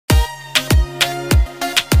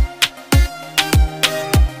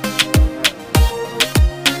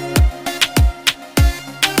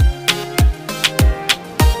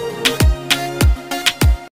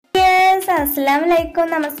അസ്സലാമലൈക്കും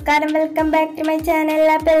നമസ്കാരം welcome back to my channel.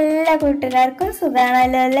 അപ്പോൾ എല്ലാ കൂട്ടുകാർക്കും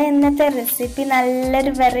സുഖാണല്ലോ. ഇന്നത്തെ റെസിപ്പി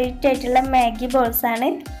നല്ലൊരു വെറൈറ്റി ആയിട്ടുള്ള മാഗി ബോൾസ് ആണ്.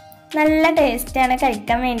 നല്ല ടേസ്റ്റാണ്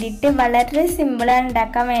കഴിക്കാൻ വേണ്ടിയിട്ട്, വളരെ സിമ്പിളാണ്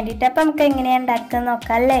ഉണ്ടാക്കാൻ വേണ്ടിയിട്ട്. അപ്പോൾ നമുക്ക് എങ്ങനെയാണ് ഉണ്ടാക്കുന്നത്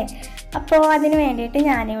നോക്കാം അല്ലേ. അപ്പോൾ അതിന് വേണ്ടിയിട്ട്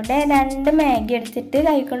ഞാനിവിടെ 2 മാഗി എടുത്തിട്ട്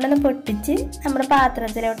കൈകൊണ്ടൊന്ന് പൊട്ടിച്ച് നമ്മുടെ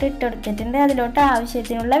പാത്രത്തിലോട്ട് ഇട്ട് കൊടുത്തിട്ടുണ്ട്. അതിലോട്ട്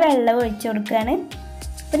ആവശ്യത്തിനുള്ള വെള്ളം ഒഴിച്ചു കൊടുക്കുകയാണ്.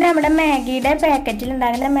 പിന്നെ നമ്മുടെ മാഗിയുടെ പാക്കറ്റിൽ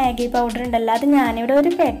ഉണ്ടാകുന്ന മാഗി പൗഡർ ഉണ്ടല്ലോ, അത് ഞാനിവിടെ ഒരു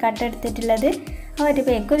പേക്കാട്ട് എടുത്തിട്ടുള്ളത്. ആ ഒരു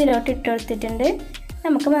പേക്ക് ഇതിലോട്ട് ഇട്ട് കൊടുത്തിട്ടുണ്ട്.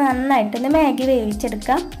 നമുക്ക് നന്നായിട്ടൊന്ന് മാഗി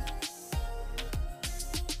വേവിച്ചെടുക്കാം.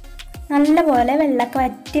 നല്ലപോലെ വെള്ളമൊക്കെ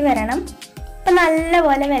വറ്റി വരണം. അപ്പം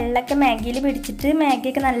നല്ലപോലെ വെള്ളമൊക്കെ മാഗിയിൽ പിടിച്ചിട്ട്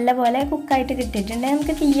മാഗിയൊക്കെ നല്ലപോലെ കുക്കായിട്ട് കിട്ടിയിട്ടുണ്ട്.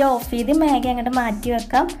 നമുക്ക് തീ ഓഫ് ചെയ്ത് മാഗി അങ്ങോട്ട് മാറ്റി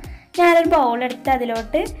വെക്കാം. ഞാനൊരു ബൗളെടുത്ത്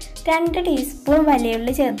അതിലോട്ട് 2 ടീസ്പൂൺ വലിയ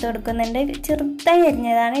ഉള്ളി ചേർത്ത് കൊടുക്കുന്നുണ്ട്. ചെറുതായി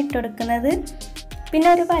അരിഞ്ഞതാണ് ഇട്ട് കൊടുക്കുന്നത്. പിന്നെ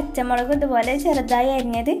ഒരു പച്ചമുളക് ഇതുപോലെ ചെറുതായി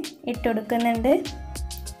അരിഞ്ഞത് ഇട്ട് കൊടുക്കുന്നുണ്ട്.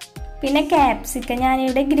 പിന്നെ ക്യാപ്സിക്കം,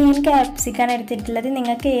 ഞാനിവിടെ ഗ്രീൻ ക്യാപ്സിക്കാണ് എടുത്തിട്ടുള്ളത്.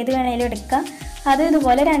 നിങ്ങൾക്ക് ഏത് വേണമെങ്കിലും എടുക്കാം. അത്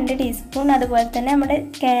ഇതുപോലെ 2 ടീസ്പൂൺ. അതുപോലെ തന്നെ നമ്മുടെ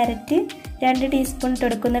ക്യാരറ്റ് 2 ടീസ്പൂൺ ഇട്ട്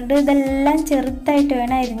കൊടുക്കുന്നുണ്ട്. ഇതെല്ലാം ചെറുതായിട്ട്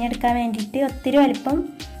വേണം അരിഞ്ഞെടുക്കാൻ വേണ്ടിയിട്ട്, ഒത്തിരി വലിപ്പം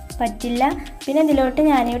പറ്റില്ല. പിന്നെ ഇതിലോട്ട്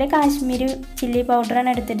ഞാനിവിടെ കാശ്മീരി ചില്ലി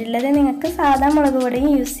പൗഡറാണ് എടുത്തിട്ടുള്ളത്. നിങ്ങൾക്ക് സാധാ മുളക് പൊടിയും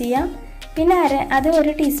യൂസ് ചെയ്യാം. പിന്നെ അത്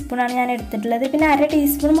 1 ടീസ്പൂണാണ് ഞാൻ എടുത്തിട്ടുള്ളത്. പിന്നെ 1/2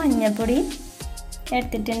 ടീസ്പൂൺ മഞ്ഞൾപ്പൊടി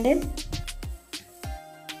എടുത്തിട്ടുണ്ട്.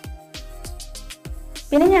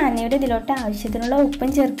 പിന്നെ ഞാനിവിടെ ഇതിലോട്ട് ആവശ്യത്തിനുള്ള ഉപ്പും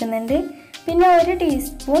ചേർക്കുന്നുണ്ട്. പിന്നെ 1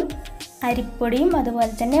 ടീസ്പൂൺ അരിപ്പൊടിയും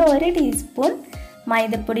അതുപോലെ തന്നെ 1 ടീസ്പൂൺ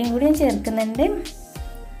മൈദപ്പൊടിയും കൂടിയും ചേർക്കുന്നുണ്ട്.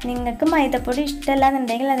 നിങ്ങൾക്ക് മൈദപ്പൊടി ഇഷ്ടമല്ല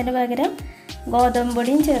എന്നുണ്ടെങ്കിൽ അതിന് പകരം ഗോതമ്പ്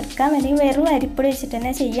പൊടിയും ചേർക്കാം, അല്ലെങ്കിൽ വെറും അരിപ്പൊടി വെച്ചിട്ട്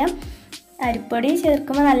തന്നെ ചെയ്യാം. അരിപ്പൊടി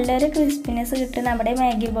ചേർക്കുമ്പോൾ നല്ലൊരു ക്രിസ്പിനെസ് കിട്ടും. നമ്മുടെ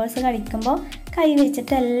മാഗി ബോൾസ് കഴിക്കുമ്പോൾ കൈ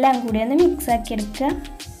വെച്ചിട്ട് എല്ലാം കൂടി ഒന്ന് മിക്സ് ആക്കി എടുക്കുക.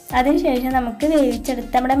 അതിനുശേഷം നമുക്ക്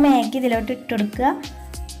വേവിച്ചെടുത്ത് നമ്മുടെ മാഗി ഇതിലോട്ട് ഇട്ട് കൊടുക്കുക.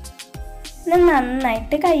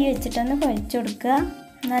 നന്നായിട്ട് കൈ വെച്ചിട്ടൊന്ന് കുഴച്ച് കൊടുക്കുക.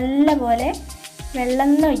 നല്ലപോലെ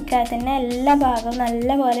വെള്ളമൊന്നും ഒഴിക്കാതെ തന്നെ എല്ലാ ഭാഗവും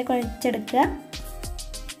നല്ലപോലെ കുഴച്ചെടുക്കുക.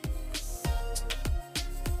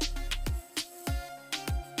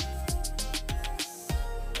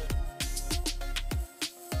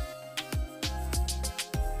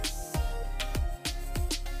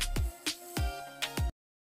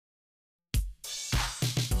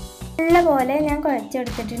 നല്ലപോലെ ഞാൻ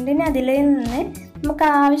കുഴച്ചെടുത്തിട്ടുണ്ട്. ഇനി അതിൽ നിന്ന് നമുക്ക്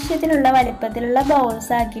ആവശ്യത്തിനുള്ള വലിപ്പത്തിലുള്ള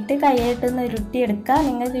ബൗൾസ് ആക്കിയിട്ട് കയ്യിലിട്ടൊന്ന് ഉരുട്ടിയെടുക്കുക.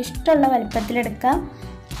 നിങ്ങൾക്ക് ഇഷ്ടമുള്ള വലിപ്പത്തിലെടുക്കാം.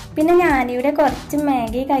 പിന്നെ ഞാനിവിടെ കുറച്ച്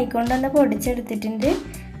മാഗി കൈകൊണ്ടൊന്ന് പൊടിച്ചെടുത്തിട്ടുണ്ട്.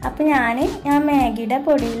 അപ്പോൾ ഞാൻ മാഗിയുടെ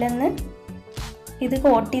പൊടിയിലൊന്ന് ഇത്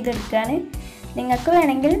കോട്ട് ചെയ്തെടുക്കുകയാണ്. നിങ്ങൾക്ക്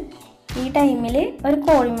വേണമെങ്കിൽ ഈ ടൈമിൽ ഒരു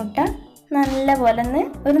കോഴിമുട്ട നല്ലപോലെ ഒന്ന്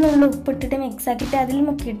ഒരു നുള്ളു ഉപ്പിട്ടിട്ട് മിക്സ് ആക്കിയിട്ട് അതിൽ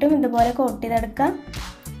മുക്കിയിട്ടും ഇതുപോലെ കോട്ട് ചെയ്തെടുക്കാം.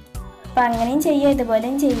 അപ്പം അങ്ങനെയും ചെയ്യാം,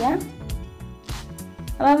 ഇതുപോലെയും ചെയ്യാം.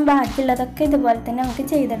 അപ്പം ബാക്കിയുള്ളതൊക്കെ ഇതുപോലെ തന്നെ നമുക്ക്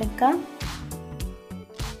ചെയ്തെടുക്കാം.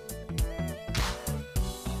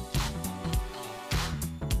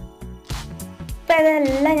 അപ്പം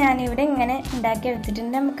അതെല്ലാം ഞാനിവിടെ ഇങ്ങനെ ഉണ്ടാക്കി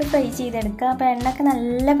എടുത്തിട്ടുണ്ട്. നമുക്ക് ഫ്രൈ ചെയ്തെടുക്കാം. അപ്പോൾ എണ്ണയൊക്കെ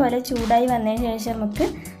നല്ലപോലെ ചൂടായി വന്നതിന് ശേഷം നമുക്ക്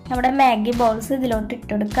നമ്മുടെ മാഗി ബോൾസ് ഇതിലോട്ട്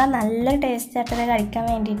ഇട്ട് കൊടുക്കാം. നല്ല ടേസ്റ്റ് ആയിട്ടത് കഴിക്കാൻ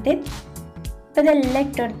വേണ്ടിയിട്ട്. അപ്പോൾ ഇതെല്ലാം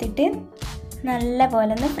ഇട്ട് കൊടുത്തിട്ട്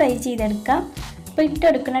നല്ലപോലെ ഒന്ന് ഫ്രൈ ചെയ്തെടുക്കാം. അപ്പോൾ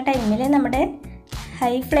ഇട്ടെടുക്കുന്ന ടൈമിൽ നമ്മുടെ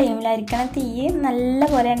ഹൈ ഫ്ലെയിമിലായിരിക്കണം തീ.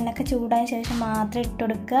 നല്ലപോലെ എണ്ണയൊക്കെ ചൂടായ ശേഷം മാത്രം ഇട്ട്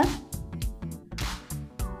കൊടുക്കുക.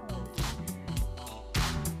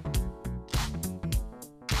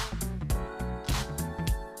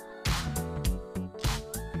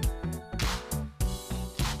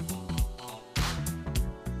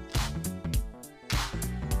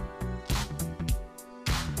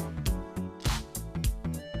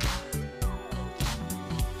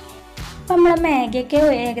 അപ്പം നമ്മളെ മാഗിയൊക്കെ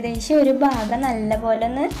ഏകദേശം ഒരു ഭാഗം നല്ലപോലെ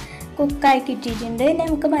ഒന്ന് കുക്കായി കിട്ടിയിട്ടുണ്ട്.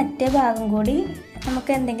 നമുക്ക് മറ്റേ ഭാഗം കൂടി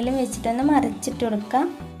നമുക്ക് എന്തെങ്കിലും വെച്ചിട്ടൊന്ന് മറിച്ചിട്ട് കൊടുക്കാം.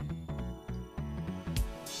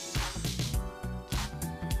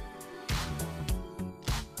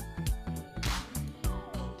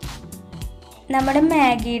 നമ്മുടെ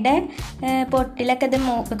മാഗിയുടെ പൊട്ടിലൊക്കെ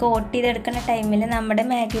ഇത് കോട്ട് ചെയ്തെടുക്കുന്ന ടൈമിൽ നമ്മുടെ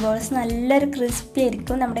മാഗി ബോൾസ് നല്ലൊരു ക്രിസ്പി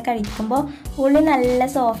ആയിരിക്കും. നമ്മുടെ കഴിക്കുമ്പോൾ ഉള്ളിൽ നല്ല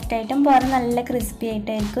സോഫ്റ്റ് ആയിട്ടും പുറം നല്ല ക്രിസ്പി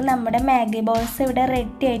ആയിട്ടായിരിക്കും. നമ്മുടെ മാഗി ബോൾസ് ഇവിടെ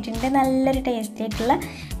റെഡി ആയിട്ടുണ്ട്. നല്ലൊരു ടേസ്റ്റി ആയിട്ടുള്ള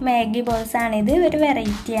മാഗി ബോൾസാണിത്. ഒരു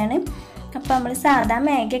വെറൈറ്റിയാണ്. അപ്പോൾ നമ്മൾ സാധാ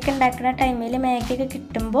മാഗിയൊക്കെ ഉണ്ടാക്കുന്ന ടൈമിൽ മാഗിയൊക്കെ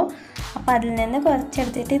കിട്ടുമ്പോൾ അപ്പോൾ അതിൽ നിന്ന്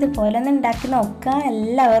കുറച്ചെടുത്തിട്ട് ഇതുപോലെ ഒന്ന് ഉണ്ടാക്കി നോക്കുക.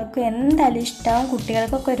 എല്ലാവർക്കും എന്തായാലും ഇഷ്ടമാവും.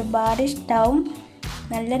 കുട്ടികൾക്കൊക്കെ ഒരുപാട് ഇഷ്ടമാവും.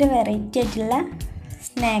 നല്ലൊരു വെറൈറ്റി ആയിട്ടുള്ള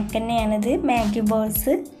സ്നാക്ക് തന്നെയാണിത് മാഗി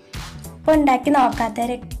ബോൾസ്. അപ്പോൾ ഉണ്ടാക്കി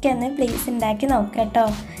നോക്കാത്തവരൊക്കെ ഒന്ന് പ്ലീസ് ഉണ്ടാക്കി നോക്കുക കേട്ടോ.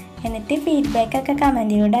 എന്നിട്ട് ഫീഡ്ബാക്കൊക്കെ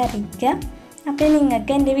കമൻറ്റിലൂടെ അറിയിക്കുക. അപ്പോൾ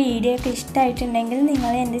നിങ്ങൾക്ക് എൻ്റെ വീഡിയോ ഒക്കെ ഇഷ്ടമായിട്ടുണ്ടെങ്കിൽ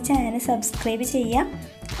നിങ്ങൾ എൻ്റെ ചാനൽ സബ്സ്ക്രൈബ് ചെയ്യുക.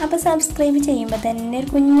 അപ്പോൾ സബ്സ്ക്രൈബ് ചെയ്യുമ്പോൾ തന്നെ ഒരു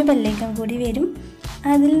കുഞ്ഞു ബെല്ലൈക്കൺ കൂടി വരും.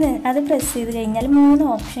 അത് പ്രസ് ചെയ്ത് കഴിഞ്ഞാൽ 3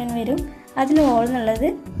 ഓപ്ഷൻ വരും. അതിൽ ഓൾ എന്നുള്ളത്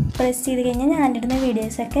പ്രസ് ചെയ്ത് കഴിഞ്ഞാൽ ഞാനിടുന്ന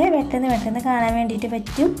വീഡിയോസൊക്കെ പെട്ടെന്ന് കാണാൻ വേണ്ടിയിട്ട്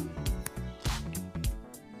പറ്റും.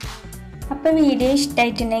 അപ്പോൾ വീഡിയോ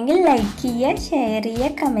ഇഷ്ടമായിട്ടുണ്ടെങ്കിൽ ലൈക്ക് ചെയ്യുക, ഷെയർ ചെയ്യുക,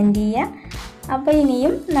 കമൻറ്റ് ചെയ്യുക. അപ്പോൾ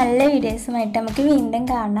ഇനിയും നല്ല വീഡിയോസുമായിട്ട് നമുക്ക് വീണ്ടും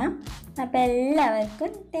കാണാം. അപ്പോൾ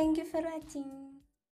എല്ലാവർക്കും താങ്ക് യു ഫോർ വാച്ചിങ്.